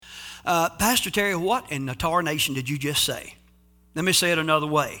Pastor Terry, what in the tarnation did you just say? Let me say it another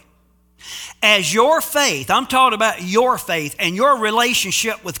way. As your faith, I'm talking about your faith and your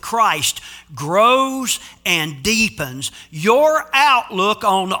relationship with Christ grows and deepens, your outlook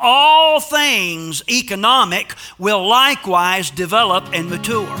on all things economic will likewise develop and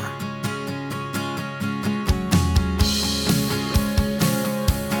mature.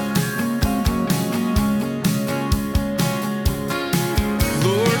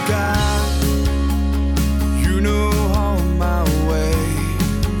 Lord God, you know all my ways.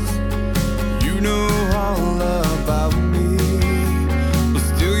 You know all about me, but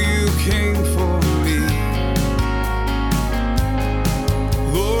still you came for me.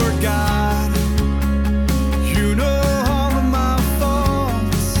 Lord God, you know all of my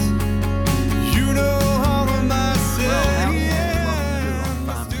faults. You know all of my sins.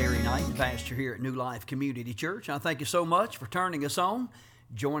 I'm Terry Knight, pastor here at New Life Community Church. And I thank you so much for turning us on,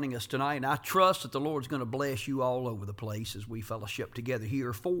 joining us tonight. And I trust that the Lord's going to bless you all over the place as we fellowship together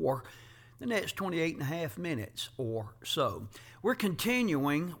here for the next 28 and a half minutes or so. We're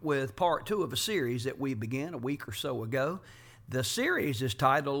continuing with part 2 of a series that we began a week or so ago. The series is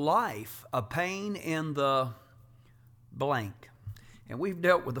titled Life, a Pain in the Blank. And we've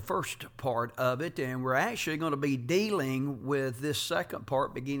dealt with the first part of it, and we're actually going to be dealing with this second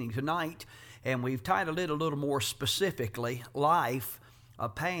part beginning tonight. And we've titled it a little more specifically, Life, a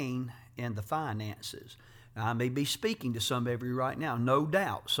Pain in the Finances. Now, I may be speaking to some of you right now, no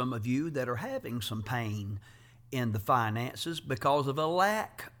doubt, some of you that are having some pain in the finances because of a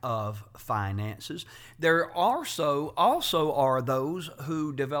lack of finances. There also are those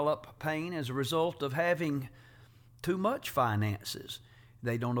who develop pain as a result of having too much finances.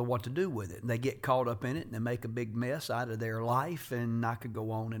 They don't know what to do with it. They get caught up in it and they make a big mess out of their life, and I could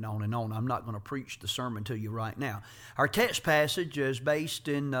go on and on and on. I'm not going to preach the sermon to you right now. Our text passage is based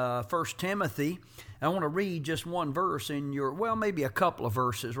in 1 Timothy. I want to read just one verse in maybe a couple of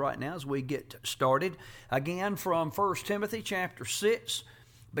verses right now as we get started. Again, from 1 Timothy chapter 6,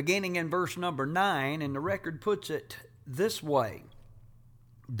 beginning in verse number 9, and the record puts it this way.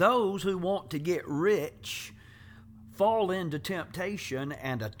 Those who want to get rich fall into temptation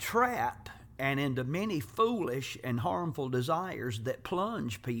and a trap and into many foolish and harmful desires that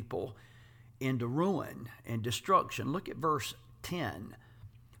plunge people into ruin and destruction. Look at verse 10.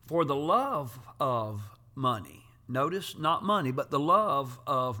 For the love of money, notice not money, but the love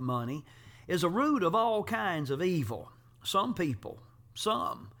of money is a root of all kinds of evil. Some people,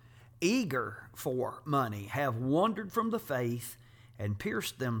 eager for money, have wandered from the faith and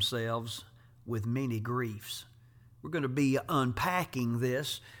pierced themselves with many griefs. We're going to be unpacking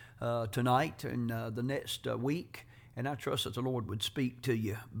this tonight and the next week, and I trust that the Lord would speak to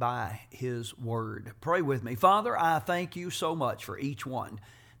you by His Word. Pray with me. Father, I thank you so much for each one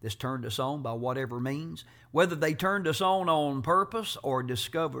that's turned us on by whatever means, whether they turned us on purpose or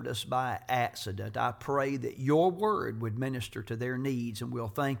discovered us by accident. I pray that your Word would minister to their needs, and we'll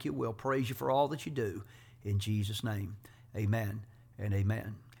thank you. We'll praise you for all that you do. In Jesus' name, amen and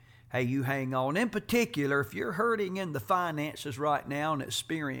amen. Hey, you hang on. In particular, if you're hurting in the finances right now and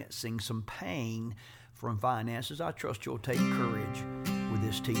experiencing some pain from finances, I trust you'll take courage with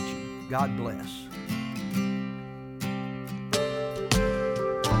this teaching. God bless.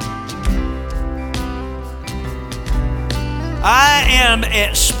 I am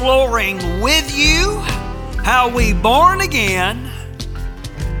exploring with you how we born again,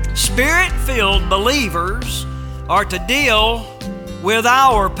 Spirit-filled believers are to deal with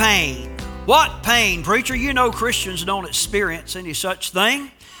our pain. What pain, preacher? You know Christians don't experience any such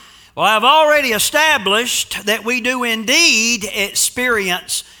thing. Well, I've already established that we do indeed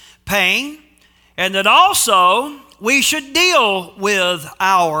experience pain, and that also we should deal with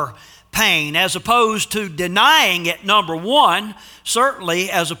our pain as opposed to denying it, number one, certainly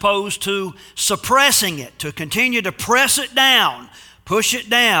as opposed to suppressing it, to continue to press it down, push it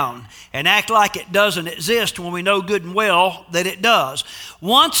down, and act like it doesn't exist when we know good and well that it does.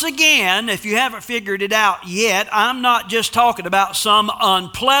 Once again, if you haven't figured it out yet, I'm not just talking about some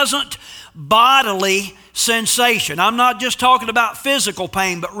unpleasant bodily sensation. I'm not just talking about physical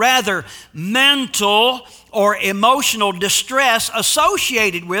pain, but rather mental or emotional distress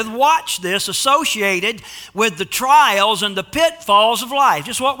associated with, watch this, associated with the trials and the pitfalls of life.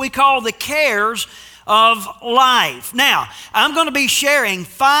 Just what we call the cares of life. Now, I'm going to be sharing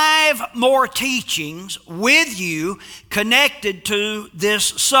 5 more teachings with you connected to this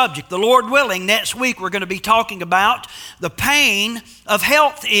subject. The Lord willing, next week we're going to be talking about the pain of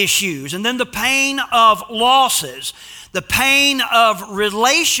health issues, and then the pain of losses, the pain of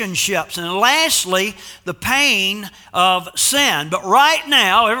relationships, and lastly, the pain of sin. But right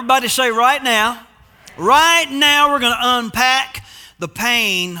now, everybody say right now. Right now we're going to unpack the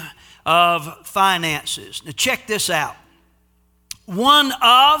pain of finances. Now check this out. One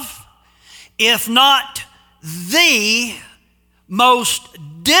of, if not the most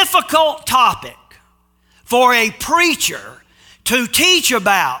difficult topic for a preacher to teach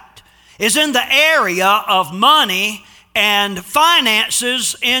about is in the area of money and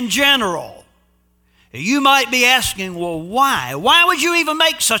finances in general. You might be asking, well, why? Why would you even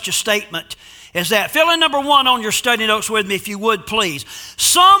make such a statement as that? Fill in number 1 on your study notes with me, if you would, please.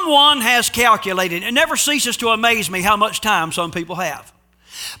 Someone has calculated, it never ceases to amaze me how much time some people have,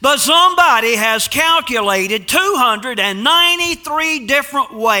 but somebody has calculated 293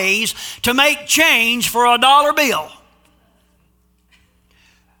 different ways to make change for a dollar bill.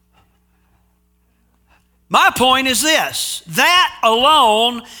 My point is this: that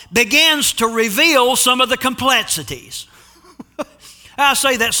alone begins to reveal some of the complexities. I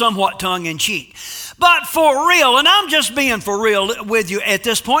say that somewhat tongue-in-cheek. But for real, and I'm just being for real with you at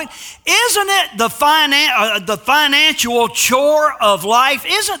this point, isn't it the financial chore of life?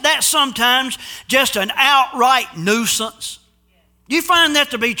 Isn't that sometimes just an outright nuisance? You find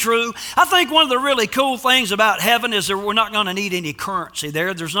that to be true? I think one of the really cool things about heaven is that we're not going to need any currency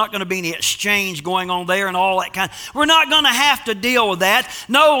there. There's not going to be any exchange going on there and all that kind. We're not going to have to deal with that.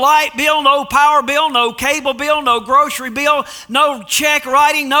 No light bill, no power bill, no cable bill, no grocery bill, no check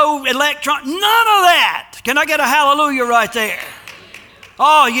writing, no electron, none of that. Can I get a hallelujah right there?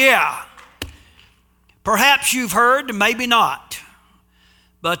 Oh, yeah. Perhaps you've heard, maybe not,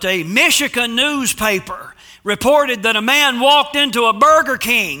 but a Michigan newspaper reported that a man walked into a Burger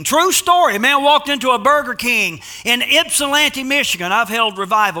King. True story. A man walked into a Burger King in Ypsilanti, Michigan. I've held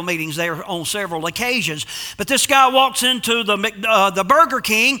revival meetings there on several occasions. But this guy walks into the Burger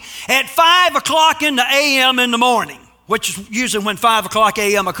King at 5 o'clock in the a.m. in the morning, which is usually when 5 o'clock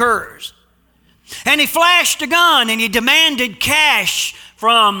a.m. occurs. And he flashed a gun and he demanded cash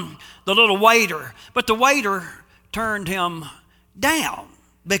from the little waiter. But the waiter turned him down,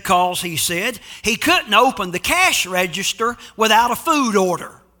 because he said he couldn't open the cash register without a food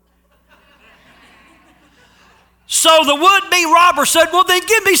order. So the would-be robber said, well, then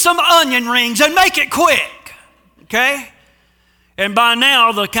give me some onion rings and make it quick. Okay? And by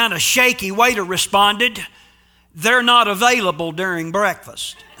now, the kind of shaky waiter responded, they're not available during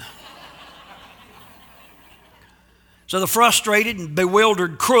breakfast. So the frustrated and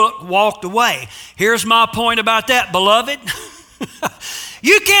bewildered crook walked away. Here's my point about that, beloved.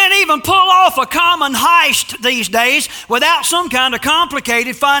 You can't even pull off a common heist these days without some kind of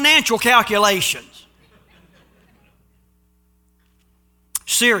complicated financial calculations.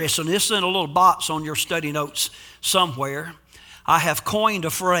 Seriously, this is in a little box on your study notes somewhere. I have coined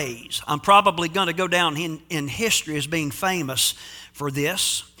a phrase. I'm probably going to go down in history as being famous for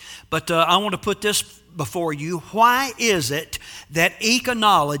this, but I want to put this before you. Why is it that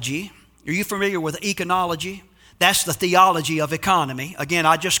econology, are you familiar with econology? That's the theology of economy. Again,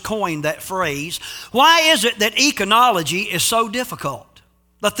 I just coined that phrase. Why is it that econology is so difficult?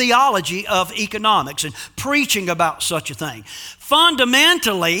 The theology of economics and preaching about such a thing.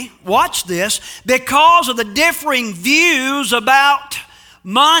 Fundamentally, watch this, because of the differing views about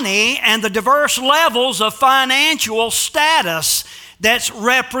money and the diverse levels of financial status that's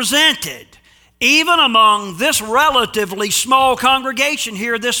represented. Even among this relatively small congregation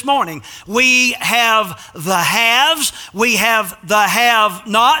here this morning, we have the haves, we have the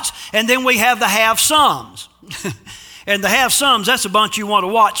have-nots, and then we have the have-somes. And the have-somes, that's a bunch you want to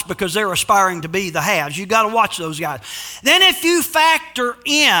watch because they're aspiring to be the haves. You got to watch those guys. Then if you factor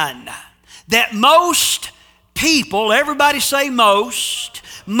in that most people, everybody say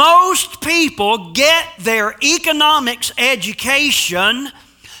most people get their economics education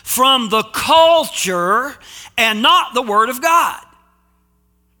from the culture and not the Word of God.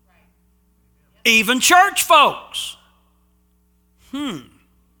 Even church folks.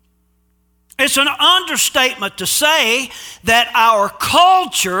 It's an understatement to say that our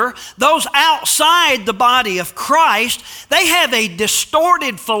culture, those outside the body of Christ, they have a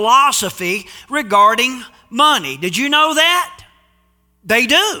distorted philosophy regarding money. Did you know that? They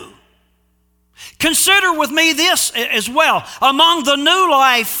do. Consider with me this as well. Among the New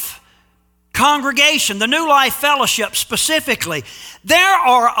Life congregation, the New Life Fellowship specifically, there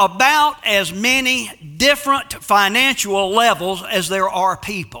are about as many different financial levels as there are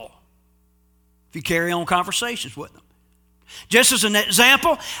people, if you carry on conversations with them. Just as an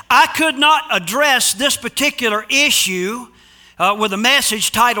example, I could not address this particular issue with a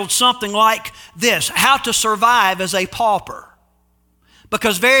message titled something like this: How to Survive as a Pauper.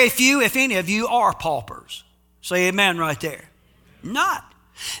 Because very few, if any of you, are paupers. Say amen right there. Not.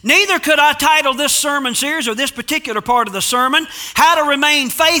 Neither could I title this sermon series or this particular part of the sermon, How to Remain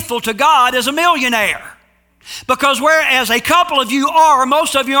Faithful to God as a Millionaire. Because whereas a couple of you are,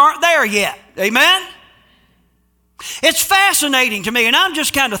 most of you aren't there yet. Amen? It's fascinating to me, and I'm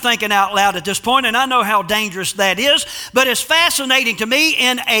just kind of thinking out loud at this point, and I know how dangerous that is, but it's fascinating to me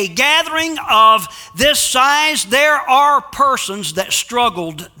in a gathering of this size, there are persons that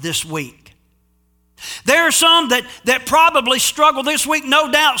struggled this week. There are some that probably struggled this week,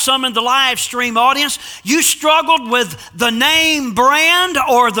 no doubt some in the live stream audience. You struggled with the name brand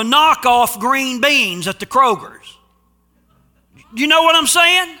or the knockoff green beans at the Kroger's. You know what I'm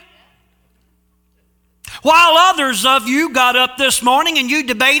saying? While others of you got up this morning and you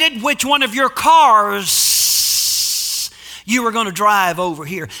debated which one of your cars you were going to drive over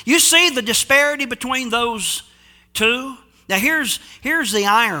here. You see the disparity between those two? Now here's the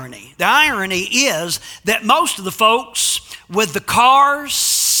irony. The irony is that most of the folks with the cars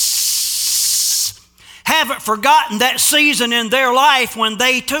haven't forgotten that season in their life when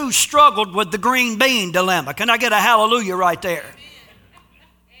they too struggled with the green bean dilemma. Can I get a hallelujah right there?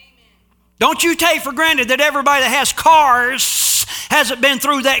 Don't you take for granted that everybody that has cars hasn't been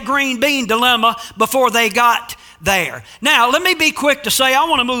through that green bean dilemma before they got there. Now, let me be quick to say, I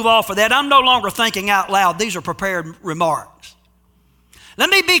want to move off of that. I'm no longer thinking out loud. These are prepared remarks.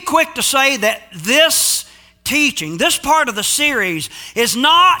 Let me be quick to say that this teaching, this part of the series, is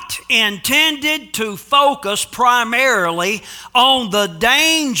not intended to focus primarily on the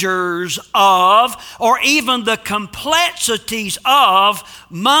dangers of or even the complexities of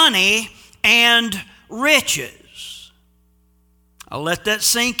money and riches. I'll let that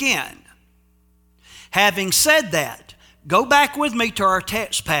sink in. Having said that, go back with me to our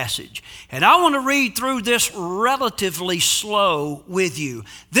text passage, and I want to read through this relatively slow with you.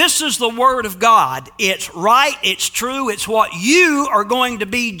 This is the Word of God. It's right, it's true, it's what you are going to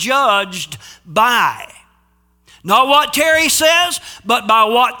be judged by. Not what Terry says, but by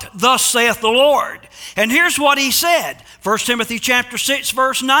what thus saith the Lord. And here's what he said, 1 Timothy chapter 6,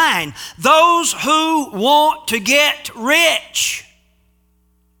 verse 9. Those who want to get rich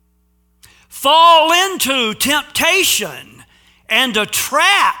fall into temptation and a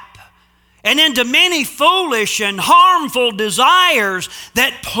trap and into many foolish and harmful desires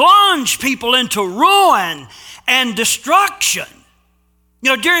that plunge people into ruin and destruction.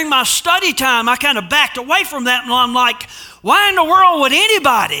 You know, during my study time, I kind of backed away from that, and I'm like, why in the world would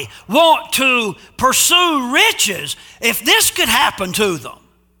anybody want to pursue riches if this could happen to them?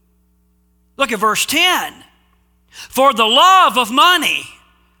 Look at verse 10. For the love of money,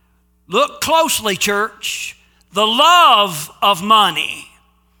 look closely, church, the love of money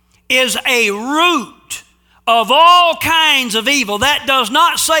is a root of all kinds of evil. That does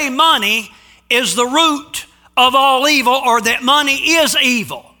not say money is the root of all evil or that money is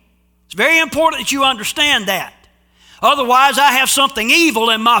evil. It's very important that you understand that. Otherwise, I have something evil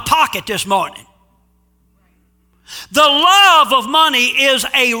in my pocket this morning. The love of money is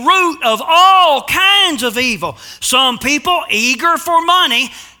a root of all kinds of evil. Some people eager for money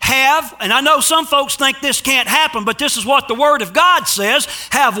have, and I know some folks think this can't happen, but this is what the Word of God says,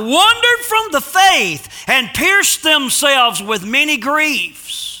 have wandered from the faith and pierced themselves with many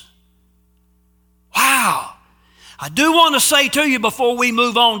griefs. Wow. I do want to say to you before we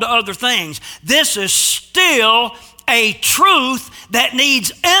move on to other things, this is still a truth that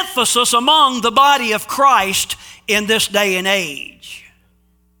needs emphasis among the body of Christ in this day and age.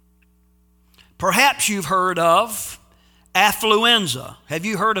 Perhaps you've heard of affluenza. Have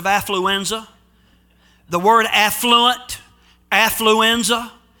you heard of affluenza? The word affluent,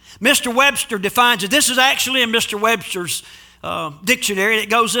 affluenza. Mr. Webster defines it. This is actually in Mr. Webster's dictionary.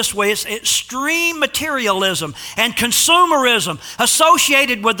 It goes this way. It's extreme materialism and consumerism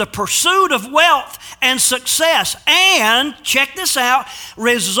associated with the pursuit of wealth and success, and, check this out,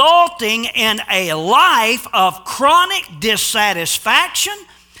 resulting in a life of chronic dissatisfaction,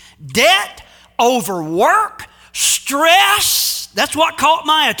 debt, overwork, stress, that's what caught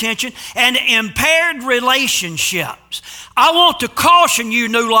my attention, and impaired relationships. I want to caution you,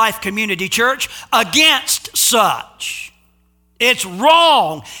 New Life Community Church, against such. It's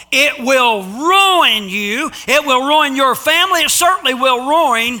wrong. It will ruin you. It will ruin your family. It certainly will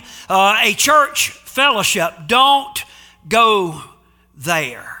ruin a church fellowship. Don't go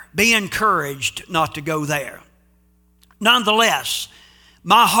there. Be encouraged not to go there. Nonetheless,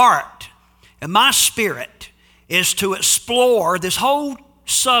 my heart and my spirit is to explore this whole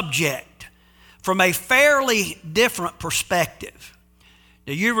subject from a fairly different perspective.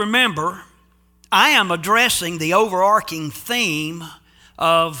 Now, you remember, I am addressing the overarching theme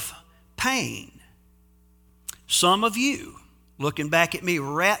of pain. Some of you, looking back at me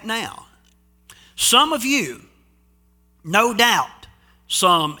right now, some of you, no doubt,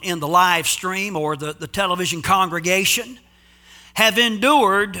 some in the live stream or the television congregation, have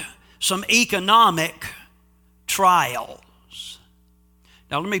endured some economic trials.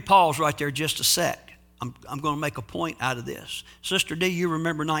 Now, let me pause right there just a sec. I'm going to make a point out of this. Sister D, you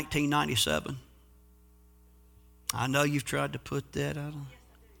remember 1997? I know you've tried to put that out.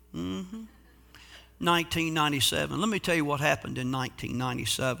 1997. Let me tell you what happened in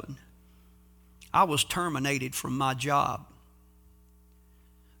 1997. I was terminated from my job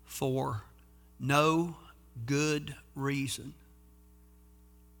for no good reason.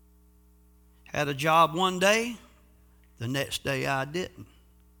 Had a job one day, the next day I didn't.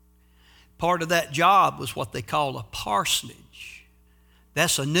 Part of that job was what they call a parsonage.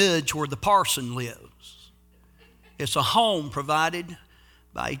 That's a nudge where the parson lives. It's a home provided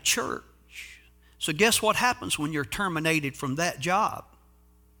by a church. So guess what happens when you're terminated from that job?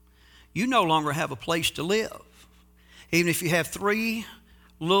 You no longer have a place to live. Even if you have 3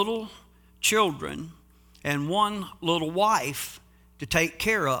 little children and 1 little wife to take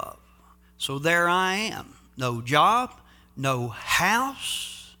care of. So there I am. No job, no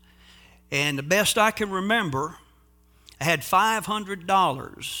house. And the best I can remember, I had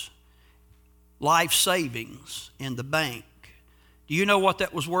 $500 life savings in the bank. Do you know what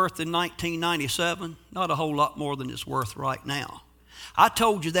that was worth in 1997? Not a whole lot more than it's worth right now. I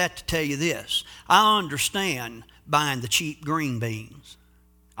told you that to tell you this. I understand buying the cheap green beans.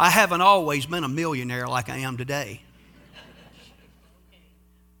 I haven't always been a millionaire like I am today.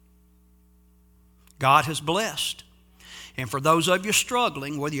 God has blessed. And for those of you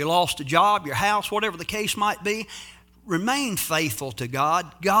struggling, whether you lost a job, your house, whatever the case might be, remain faithful to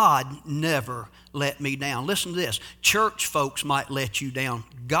God. God never let me down. Listen to this. Church folks might let you down.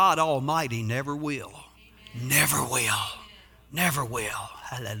 God Almighty never will. Amen. Never will. Amen. Never will.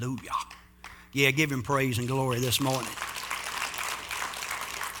 Hallelujah. Yeah, give Him praise and glory this morning.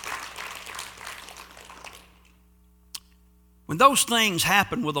 When those things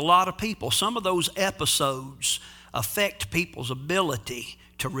happen with a lot of people, some of those episodes affect people's ability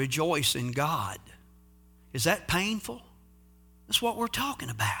to rejoice in God. Is that painful? That's what we're talking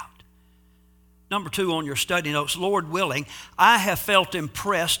about. Number 2 on your study notes, Lord willing, I have felt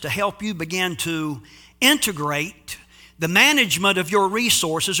impressed to help you begin to integrate the management of your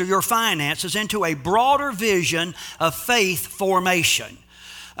resources or your finances into a broader vision of faith formation.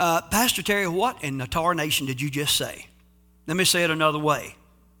 Pastor Terry, what in the tarnation did you just say? Let me say it another way.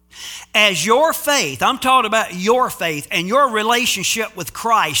 As your faith, I'm talking about your faith and your relationship with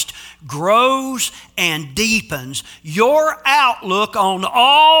Christ grows and deepens, your outlook on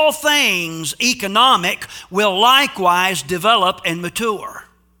all things economic will likewise develop and mature.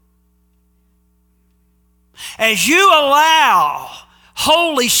 As you allow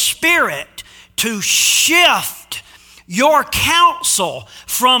Holy Spirit to shift your counsel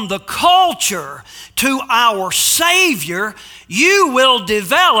from the culture to our Savior, you will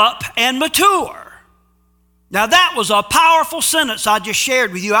develop and mature. Now that was a powerful sentence I just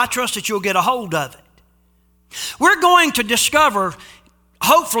shared with you. I trust that you'll get a hold of it. We're going to discover,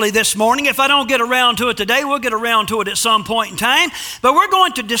 hopefully this morning, if I don't get around to it today, we'll get around to it at some point in time, but we're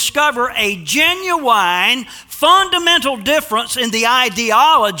going to discover a genuine, fundamental difference in the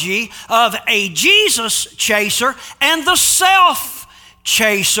ideology of a Jesus chaser and the self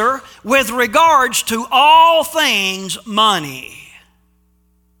chaser with regards to all things money.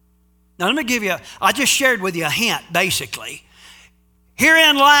 Now let me give you, I just shared with you a hint basically.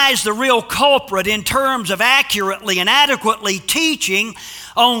 Herein lies the real culprit in terms of accurately and adequately teaching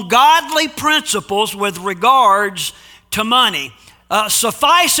on godly principles with regards to money.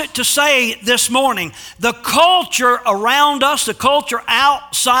 Suffice it to say this morning, the culture around us, the culture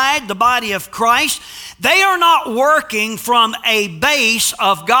outside the body of Christ, they are not working from a base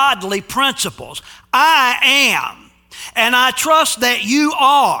of godly principles. I am, and I trust that you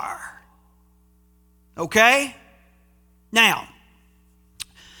are. Okay? Now,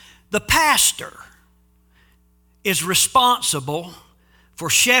 the pastor is responsible for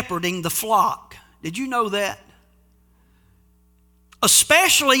shepherding the flock. Did you know that?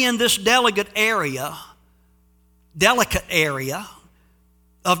 especially in this delicate area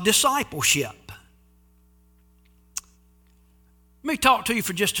of discipleship. Let me talk to you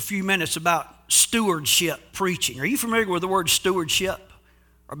for just a few minutes about stewardship preaching. Are you familiar with the word stewardship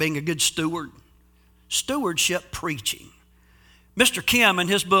or being a good steward? Stewardship preaching. Mr. Kim, in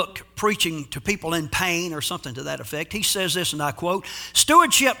his book, Preaching to People in Pain, or something to that effect, he says this, and I quote,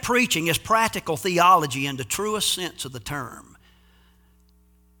 "Stewardship preaching is practical theology in the truest sense of the term."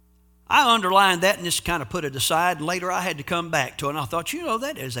 I underlined that and just kind of put it aside, and later I had to come back to it, and I thought,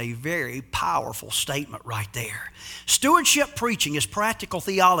 that is a very powerful statement right there. Stewardship preaching is practical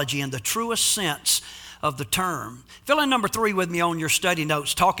theology in the truest sense of the term. Fill in number 3 with me on your study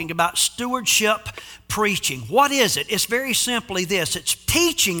notes, talking about stewardship preaching. What is it? It's very simply this. It's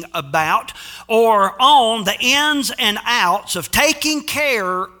teaching about or on the ins and outs of taking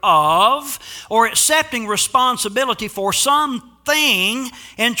care of or accepting responsibility for something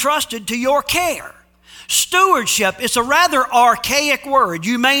entrusted to your care. Stewardship is a rather archaic word.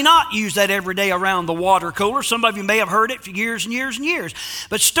 You may not use that every day around the water cooler. Some of you may have heard it for years and years and years.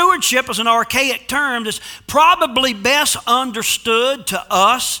 But stewardship is an archaic term that's probably best understood to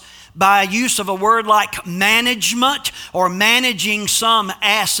us by use of a word like management or managing some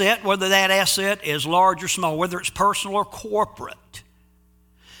asset, whether that asset is large or small, whether it's personal or corporate.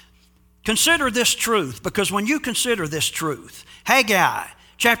 Consider this truth, because when you consider this truth, Haggai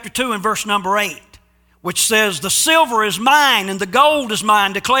chapter 2 and verse number 8, which says, "The silver is mine and the gold is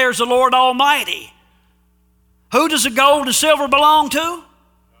mine, declares the Lord Almighty." Who does the gold and silver belong to?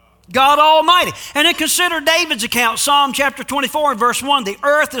 God Almighty. And then consider David's account, Psalm chapter 24 and verse 1, "The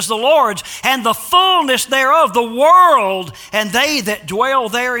earth is the Lord's and the fullness thereof, the world and they that dwell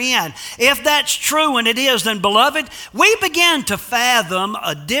therein." If that's true, and it is, then beloved, we begin to fathom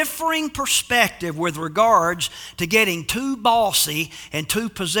a differing perspective with regards to getting too bossy and too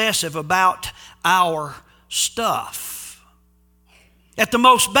possessive about our stuff. At the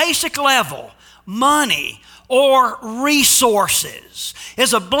most basic level, money or resources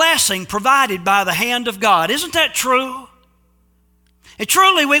is a blessing provided by the hand of God. Isn't that true? And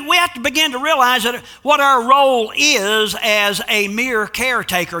truly, we have to begin to realize that what our role is as a mere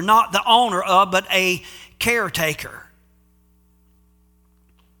caretaker, not the owner of, but a caretaker.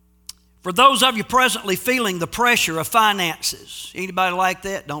 For those of you presently feeling the pressure of finances, anybody like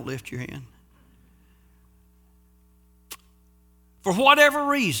that? Don't lift your hand. For whatever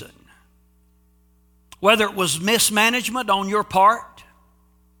reason, whether it was mismanagement on your part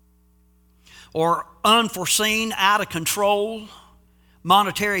or unforeseen, out of control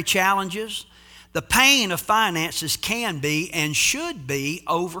monetary challenges, the pain of finances can be and should be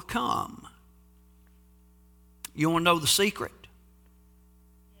overcome. You want to know the secret?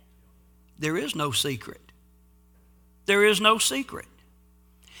 There is no secret. There is no secret.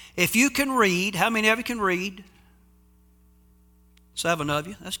 If you can read, how many of you can read? 7 of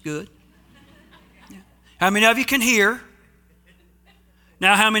you, that's good. How many of you can hear?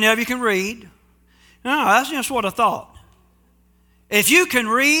 Now, how many of you can read? No, that's just what I thought. If you can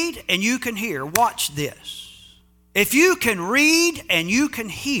read and you can hear, watch this. If you can read and you can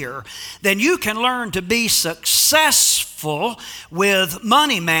hear, then you can learn to be successful with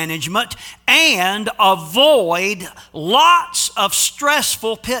money management and avoid lots of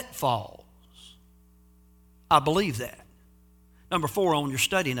stressful pitfalls. I believe that. Number 4 on your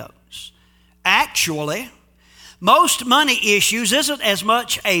study notes. Actually, most money issues isn't as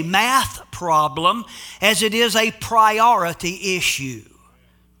much a math problem as it is a priority issue.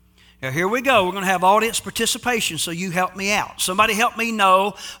 Now, here we go. We're going to have audience participation, so you help me out. Somebody help me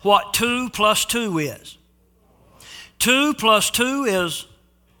know what 2 plus 2 is. 2 plus 2 is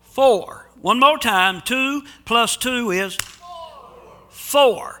 4. One more time. 2 plus 2 is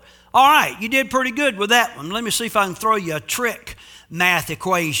 4. All right, you did pretty good with that one. Let me see if I can throw you a trick math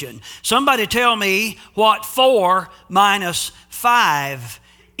equation. Somebody tell me what 4 minus 5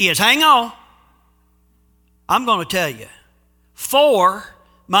 is. Hang on. I'm going to tell you. 4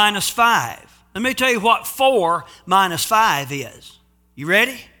 minus 5. Let me tell you what 4 minus 5 is. You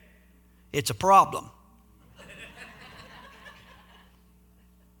ready? It's a problem.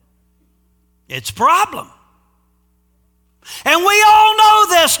 It's a problem. And we all know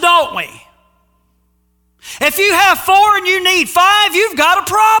this, don't we? If you have 4 and you need 5, you've got a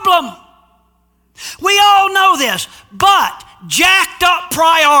problem. We all know this, but jacked up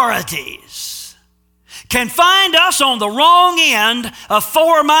priorities can find us on the wrong end of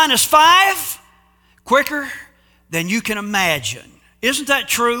 4 minus 5 quicker than you can imagine. Isn't that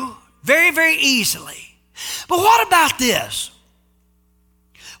true? Very, very easily. But what about this?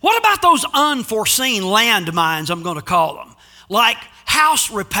 What about those unforeseen landmines, I'm going to call them? like house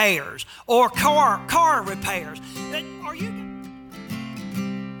repairs or car repairs. Are you...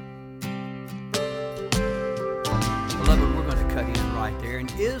 Beloved, we're going to cut in right there. And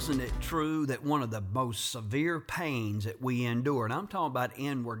isn't it true that one of the most severe pains that we endure, and I'm talking about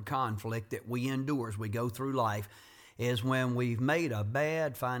inward conflict that we endure as we go through life, is when we've made a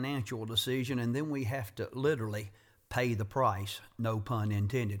bad financial decision and then we have to literally pay the price, no pun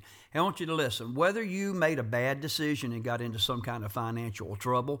intended. I want you to listen. Whether you made a bad decision and got into some kind of financial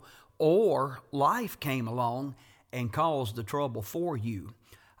trouble, or life came along and caused the trouble for you,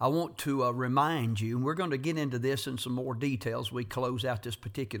 I want to remind you, and we're going to get into this in some more details as we close out this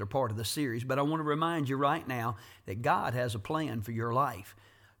particular part of the series, but I want to remind you right now that God has a plan for your life.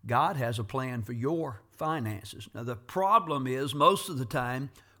 God has a plan for your finances. Now, the problem is most of the time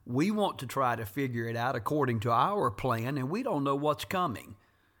we want to try to figure it out according to our plan, and we don't know what's coming.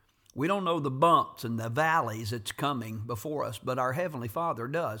 We don't know the bumps and the valleys that's coming before us, but our Heavenly Father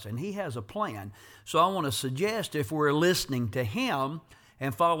does, and He has a plan. So I want to suggest if we're listening to Him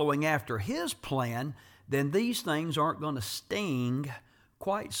and following after His plan, then these things aren't going to sting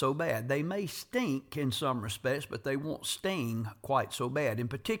quite so bad. They may stink in some respects, but they won't sting quite so bad. In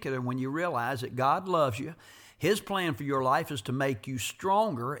particular, when you realize that God loves you, His plan for your life is to make you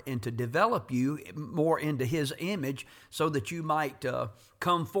stronger and to develop you more into His image so that you might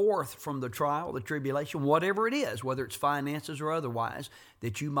come forth from the trial, the tribulation, whatever it is, whether it's finances or otherwise,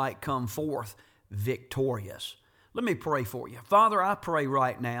 that you might come forth victorious. Let me pray for you. Father, I pray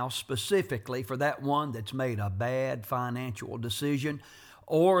right now specifically for that one that's made a bad financial decision,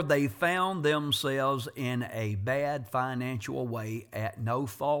 or they found themselves in a bad financial way at no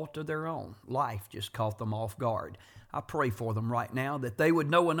fault of their own. Life just caught them off guard. I pray for them right now that they would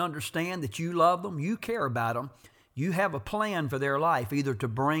know and understand that you love them, you care about them, you have a plan for their life, either to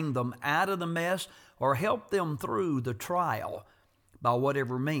bring them out of the mess or help them through the trial by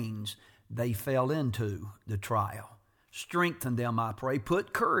whatever means they fell into the trial. Strengthen them, I pray.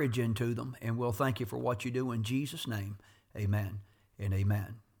 Put courage into them, and we'll thank you for what you do in Jesus' name. Amen and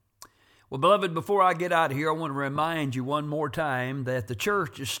amen. Well, beloved, before I get out of here, I want to remind you one more time that the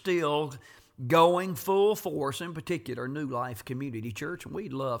church is still going full force, in particular, New Life Community Church, and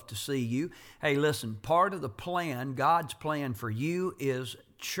we'd love to see you. Hey, listen, part of the plan, God's plan for you is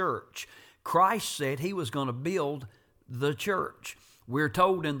church. Christ said He was going to build the church. We're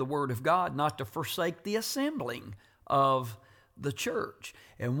told in the Word of God not to forsake the assembling of the church.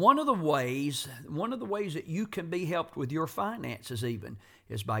 And one of the ways that you can be helped with your finances even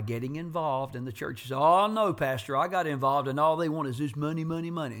is by getting involved in the church. You say, oh, no, Pastor, I got involved and all they want is this money,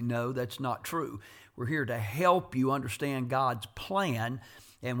 money, money. No, that's not true. We're here to help you understand God's plan.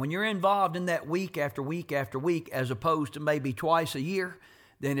 And when you're involved in that week after week after week, as opposed to maybe twice a year,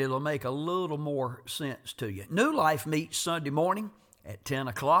 then it'll make a little more sense to you. New Life meets Sunday morning at 10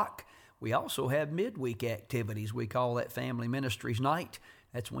 o'clock. We also have midweek activities. We call that Family Ministries Night.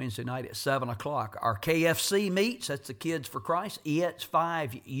 That's Wednesday night at 7 o'clock. Our KFC meets, that's the Kids for Christ,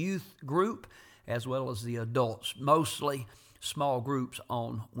 EX5 youth group, as well as the adults, mostly small groups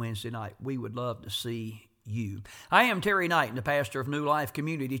on Wednesday night. We would love to see you. I am Terry Knight, the pastor of New Life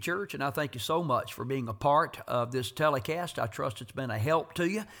Community Church, and I thank you so much for being a part of this telecast. I trust it's been a help to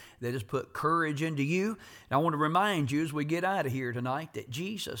you, that has put courage into you. And I want to remind you as we get out of here tonight that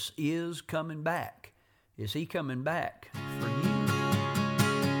Jesus is coming back. Is He coming back